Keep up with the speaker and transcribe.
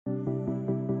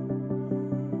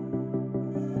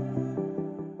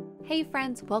Hey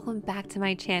friends, welcome back to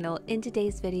my channel. In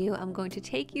today's video, I'm going to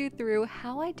take you through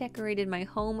how I decorated my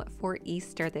home for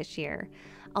Easter this year.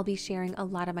 I'll be sharing a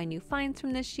lot of my new finds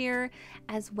from this year,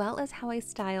 as well as how I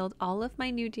styled all of my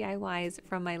new DIYs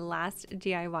from my last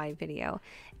DIY video.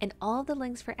 And all of the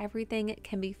links for everything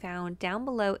can be found down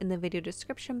below in the video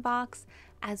description box,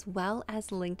 as well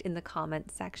as linked in the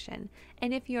comments section.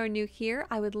 And if you are new here,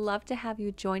 I would love to have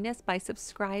you join us by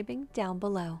subscribing down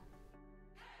below.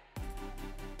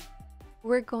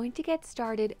 We're going to get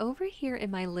started over here in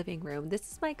my living room. This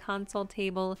is my console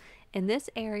table, and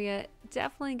this area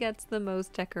definitely gets the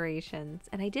most decorations.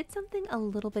 And I did something a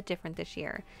little bit different this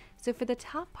year. So for the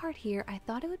top part here, I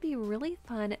thought it would be really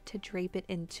fun to drape it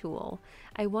in tulle.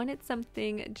 I wanted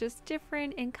something just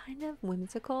different and kind of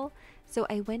whimsical. So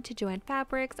I went to Joann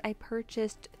Fabrics. I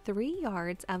purchased 3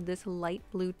 yards of this light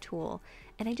blue tulle,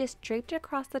 and I just draped it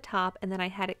across the top, and then I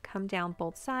had it come down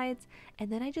both sides,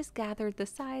 and then I just gathered the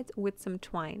sides with some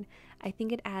twine. I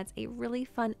think it adds a really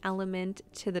fun element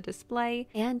to the display,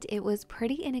 and it was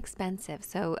pretty inexpensive.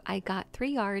 So I got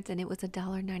 3 yards and it was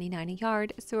 $1.99 a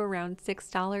yard, so around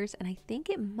 $6, and I think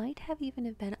it might have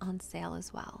even been on sale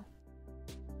as well.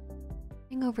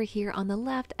 Over here on the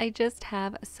left, I just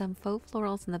have some faux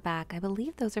florals in the back. I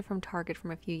believe those are from Target from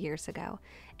a few years ago.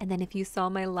 And then if you saw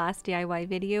my last DIY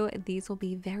video, these will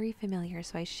be very familiar.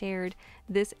 So I shared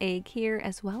this egg here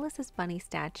as well as this bunny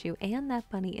statue and that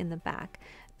bunny in the back.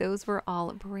 Those were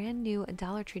all brand new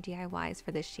Dollar Tree DIYs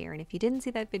for this year. And if you didn't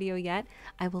see that video yet,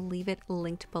 I will leave it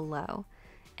linked below.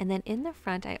 And then in the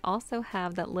front, I also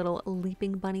have that little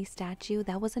leaping bunny statue.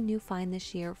 That was a new find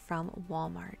this year from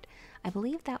Walmart. I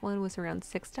believe that one was around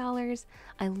 $6.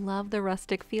 I love the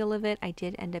rustic feel of it. I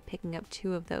did end up picking up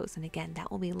 2 of those. And again,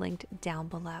 that will be linked down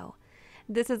below.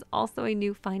 This is also a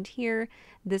new find here,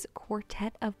 this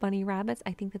quartet of bunny rabbits.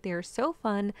 I think that they are so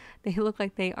fun. They look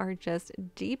like they are just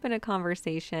deep in a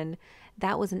conversation.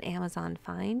 That was an Amazon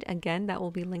find. Again, that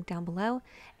will be linked down below.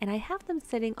 And I have them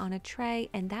sitting on a tray,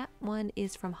 and that one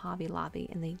is from Hobby Lobby,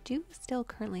 and they do still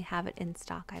currently have it in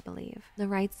stock, I believe. The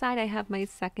right side, I have my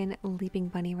second leaping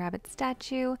bunny rabbit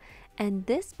statue, and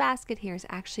this basket here is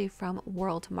actually from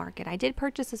World Market. I did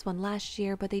purchase this one last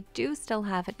year, but they do still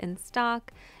have it in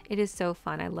stock. It is so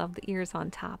fun. I love the ears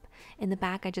on top. In the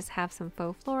back, I just have some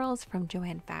faux florals from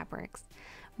Joann Fabrics.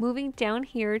 Moving down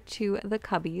here to the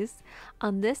cubbies.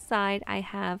 On this side, I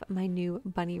have my new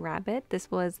bunny rabbit. This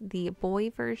was the boy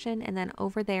version, and then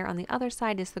over there on the other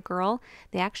side is the girl.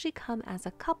 They actually come as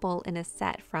a couple in a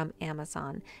set from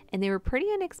Amazon, and they were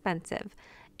pretty inexpensive.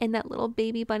 And that little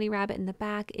baby bunny rabbit in the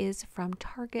back is from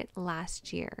Target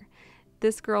last year.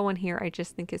 This girl one here I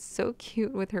just think is so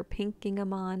cute with her pink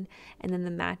gingham on, and then the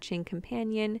matching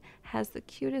companion has the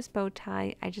cutest bow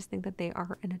tie. I just think that they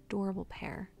are an adorable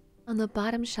pair. On the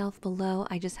bottom shelf below,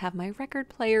 I just have my record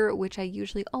player, which I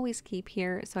usually always keep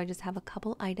here, so I just have a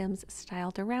couple items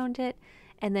styled around it.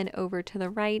 And then over to the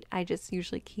right, I just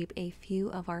usually keep a few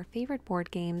of our favorite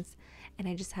board games, and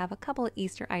I just have a couple of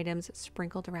Easter items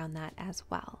sprinkled around that as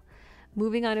well.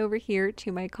 Moving on over here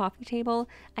to my coffee table,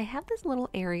 I have this little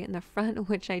area in the front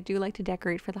which I do like to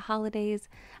decorate for the holidays.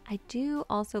 I do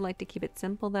also like to keep it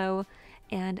simple though,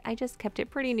 and I just kept it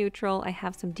pretty neutral. I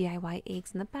have some DIY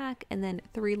eggs in the back, and then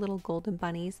 3 little golden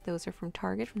bunnies. Those are from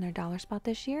Target from their dollar spot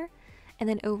this year. And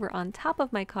then over on top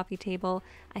of my coffee table,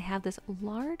 I have this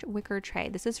large wicker tray.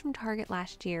 This is from Target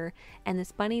last year, and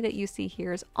this bunny that you see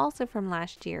here is also from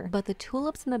last year. But the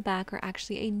tulips in the back are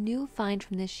actually a new find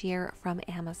from this year from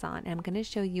Amazon, and I'm going to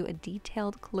show you a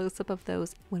detailed close-up of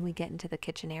those when we get into the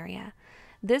kitchen area.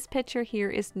 This picture here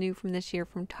is new from this year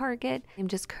from Target. I'm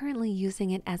just currently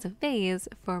using it as a vase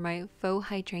for my faux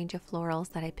hydrangea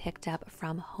florals that I picked up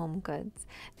from Home Goods.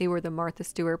 They were the Martha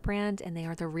Stewart brand, and they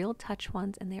are the Real Touch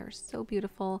ones, and they are so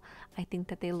beautiful. I think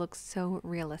that they look so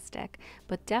realistic.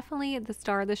 But definitely the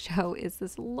star of the show is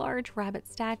this large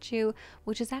rabbit statue,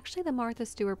 which is actually the Martha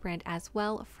Stewart brand as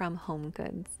well from Home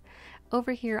Goods.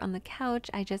 Over here on the couch,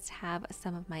 I just have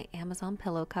some of my Amazon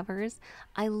pillow covers.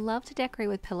 I love to decorate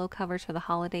with pillow covers for the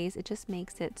holidays. It just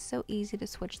makes it so easy to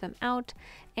switch them out,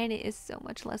 and it is so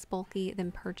much less bulky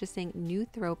than purchasing new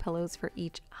throw pillows for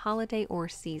each holiday or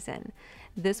season.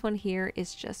 This one here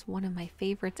is just one of my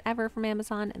favorites ever from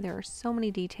Amazon. There are so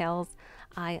many details.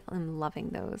 I am loving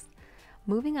those.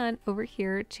 Moving on over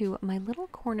here to my little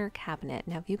corner cabinet.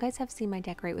 Now, if you guys have seen my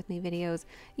Decorate With Me videos,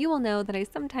 you will know that I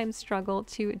sometimes struggle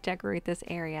to decorate this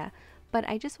area, but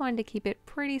I just wanted to keep it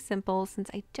pretty simple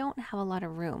since I don't have a lot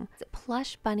of room. The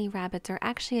plush bunny rabbits are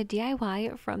actually a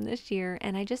DIY from this year,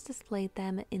 and I just displayed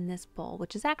them in this bowl,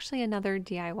 which is actually another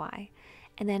DIY.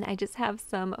 And then I just have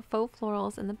some faux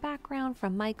florals in the background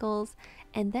from Michaels.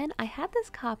 And then I had this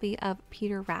copy of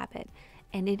Peter Rabbit,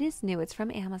 and it is new, it's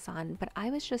from Amazon, but I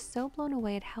was just so blown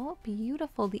away at how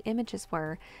beautiful the images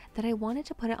were that I wanted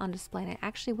to put it on display. And I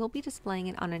actually will be displaying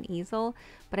it on an easel,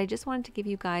 but I just wanted to give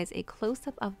you guys a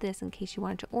close-up of this in case you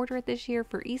wanted to order it this year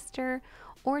for Easter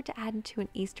or to add into an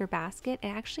Easter basket. It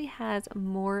actually has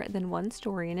more than one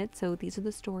story in it, so these are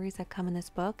the stories that come in this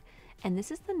book. And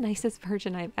this is the nicest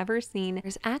version I've ever seen.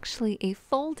 There's actually a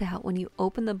fold out when you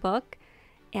open the book,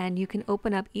 and you can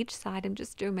open up each side. I'm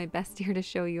just doing my best here to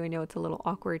show you. I know it's a little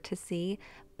awkward to see,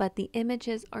 but the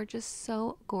images are just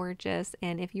so gorgeous.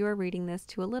 And if you are reading this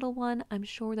to a little one, I'm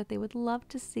sure that they would love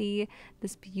to see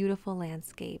this beautiful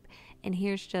landscape. And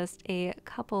here's just a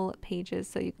couple pages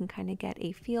so you can kind of get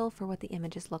a feel for what the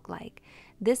images look like.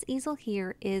 This easel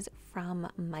here is from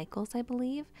Michaels, I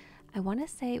believe. I want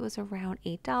to say it was around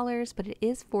 $8, but it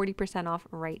is 40% off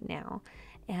right now.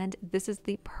 And this is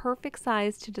the perfect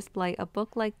size to display a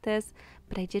book like this,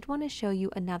 but I did want to show you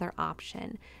another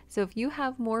option. So if you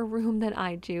have more room than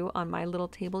I do on my little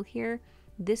table here,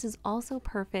 this is also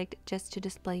perfect just to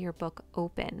display your book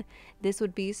open. This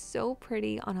would be so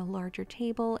pretty on a larger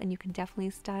table, and you can definitely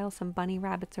style some bunny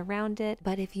rabbits around it.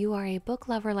 But if you are a book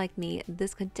lover like me,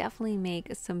 this could definitely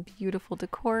make some beautiful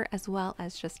decor as well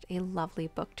as just a lovely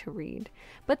book to read.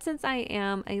 But since I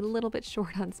am a little bit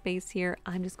short on space here,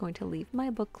 I'm just going to leave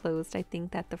my book closed. I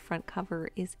think that the front cover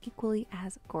is equally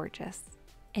as gorgeous.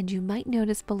 And you might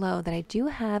notice below that I do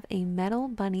have a metal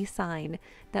bunny sign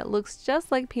that looks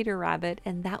just like Peter Rabbit,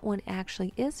 and that one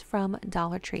actually is from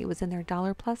Dollar Tree. It was in their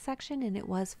Dollar Plus section and it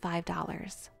was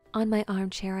 $5. On my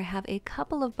armchair, I have a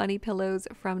couple of bunny pillows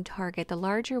from Target. The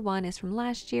larger one is from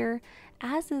last year,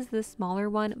 as is the smaller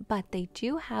one, but they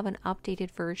do have an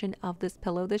updated version of this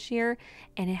pillow this year,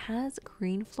 and it has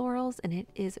green florals and it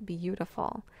is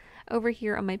beautiful. Over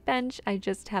here on my bench, I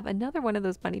just have another one of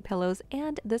those bunny pillows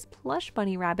and this plush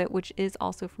bunny rabbit, which is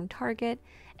also from Target,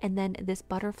 and then this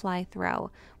butterfly throw,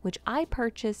 which I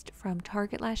purchased from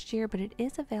Target last year, but it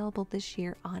is available this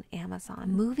year on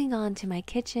Amazon. Moving on to my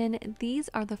kitchen, these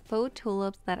are the faux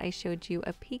tulips that I showed you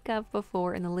a peek of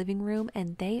before in the living room,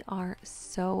 and they are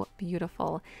so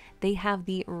beautiful. They have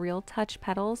the real touch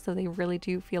petals, so they really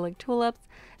do feel like tulips.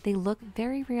 They look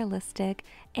very realistic,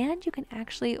 and you can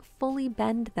actually fully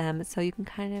bend them, so you can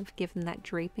kind of give them that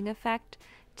draping effect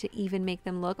to even make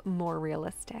them look more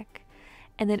realistic.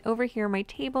 And then over here on my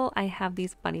table, I have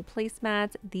these bunny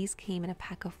placemats. These came in a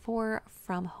pack of 4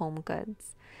 from Home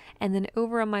Goods. And then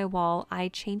over on my wall, I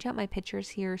change out my pictures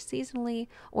here seasonally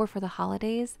or for the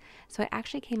holidays. So I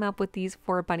actually came up with these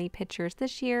 4 bunny pictures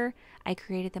this year. I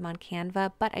created them on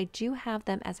Canva, but I do have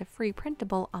them as a free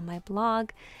printable on my blog,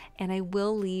 and I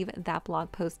will leave that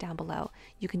blog post down below.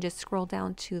 You can just scroll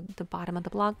down to the bottom of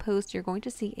the blog post. You're going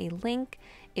to see a link.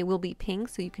 It will be pink,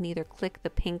 so you can either click the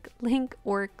pink link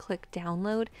or click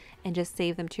download and just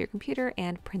save them to your computer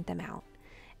and print them out.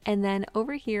 And then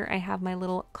over here, I have my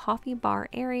little coffee bar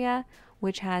area,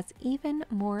 which has even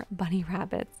more bunny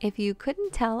rabbits. If you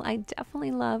couldn't tell, I definitely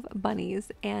love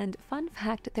bunnies. And fun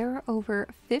fact, there are over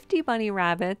 50 bunny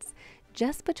rabbits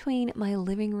just between my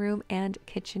living room and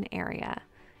kitchen area.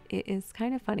 It is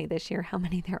kind of funny this year how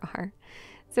many there are.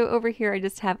 So over here, I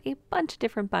just have a bunch of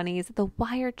different bunnies. The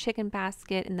wire chicken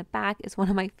basket in the back is one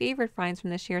of my favorite finds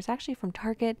from this year. It's actually from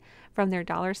Target, from their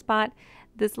dollar spot.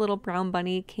 This little brown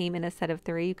bunny came in a set of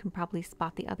 3. You can probably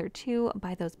spot the other 2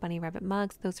 by those bunny rabbit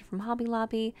mugs. Those are from Hobby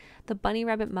Lobby. The bunny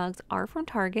rabbit mugs are from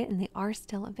Target and they are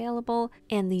still available.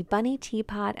 And the bunny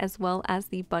teapot as well as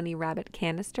the bunny rabbit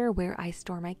canister where I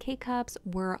store my K-cups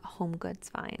were Home Goods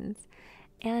finds.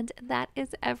 And that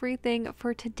is everything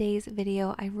for today's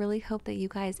video. I really hope that you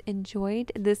guys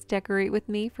enjoyed this decorate with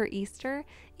me for Easter.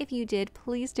 If you did,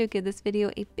 please do give this video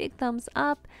a big thumbs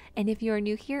up. And if you are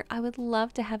new here, I would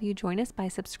love to have you join us by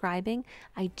subscribing.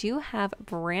 I do have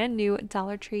brand new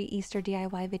Dollar Tree Easter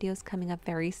DIY videos coming up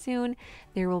very soon.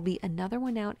 There will be another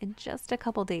one out in just a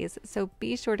couple days, so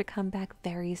be sure to come back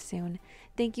very soon.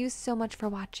 Thank you so much for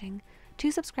watching.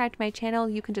 To subscribe to my channel,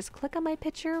 you can just click on my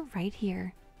picture right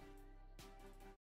here.